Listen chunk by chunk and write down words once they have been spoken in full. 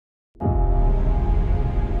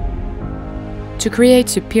to create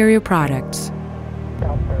superior products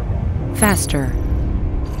faster,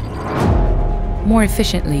 more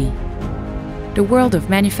efficiently. The world of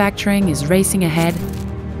manufacturing is racing ahead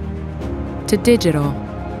to digital.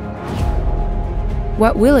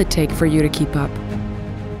 What will it take for you to keep up?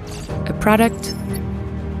 A product?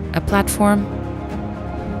 A platform?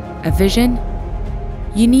 A vision?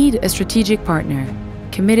 You need a strategic partner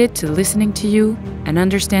committed to listening to you and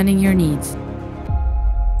understanding your needs.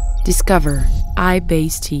 Discover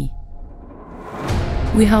iBase-t.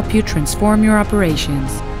 We help you transform your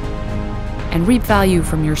operations and reap value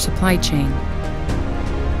from your supply chain.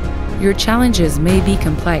 Your challenges may be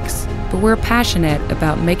complex, but we're passionate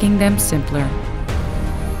about making them simpler.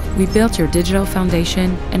 We built your digital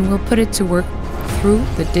foundation and we'll put it to work through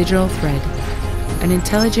the digital thread, an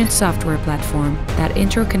intelligent software platform that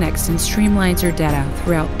interconnects and streamlines your data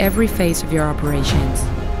throughout every phase of your operations.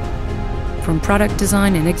 From product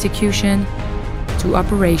design and execution to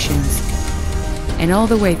operations, and all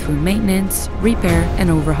the way through maintenance, repair,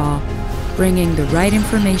 and overhaul, bringing the right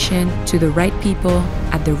information to the right people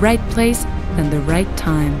at the right place and the right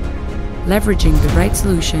time, leveraging the right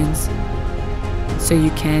solutions so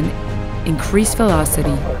you can increase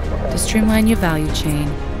velocity to streamline your value chain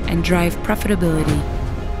and drive profitability.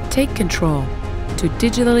 Take control to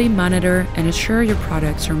digitally monitor and assure your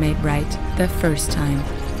products are made right the first time.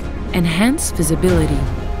 Enhance visibility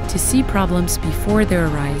to see problems before they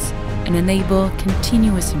arise and enable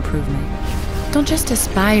continuous improvement. Don't just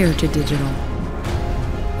aspire to digital.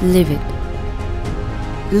 Live it.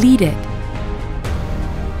 Lead it.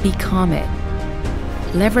 Become it.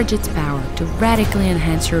 Leverage its power to radically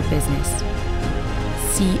enhance your business.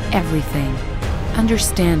 See everything.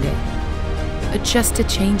 Understand it. Adjust to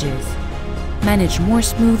changes. Manage more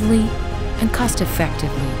smoothly and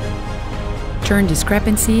cost-effectively. Turn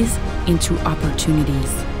discrepancies into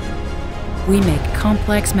opportunities. We make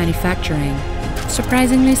complex manufacturing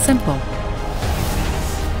surprisingly simple.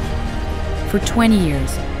 For 20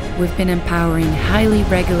 years, we've been empowering highly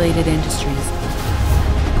regulated industries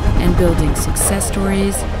and building success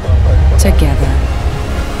stories together.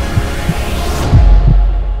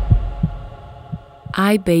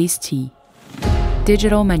 iBase-t,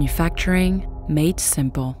 digital manufacturing made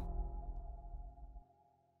simple.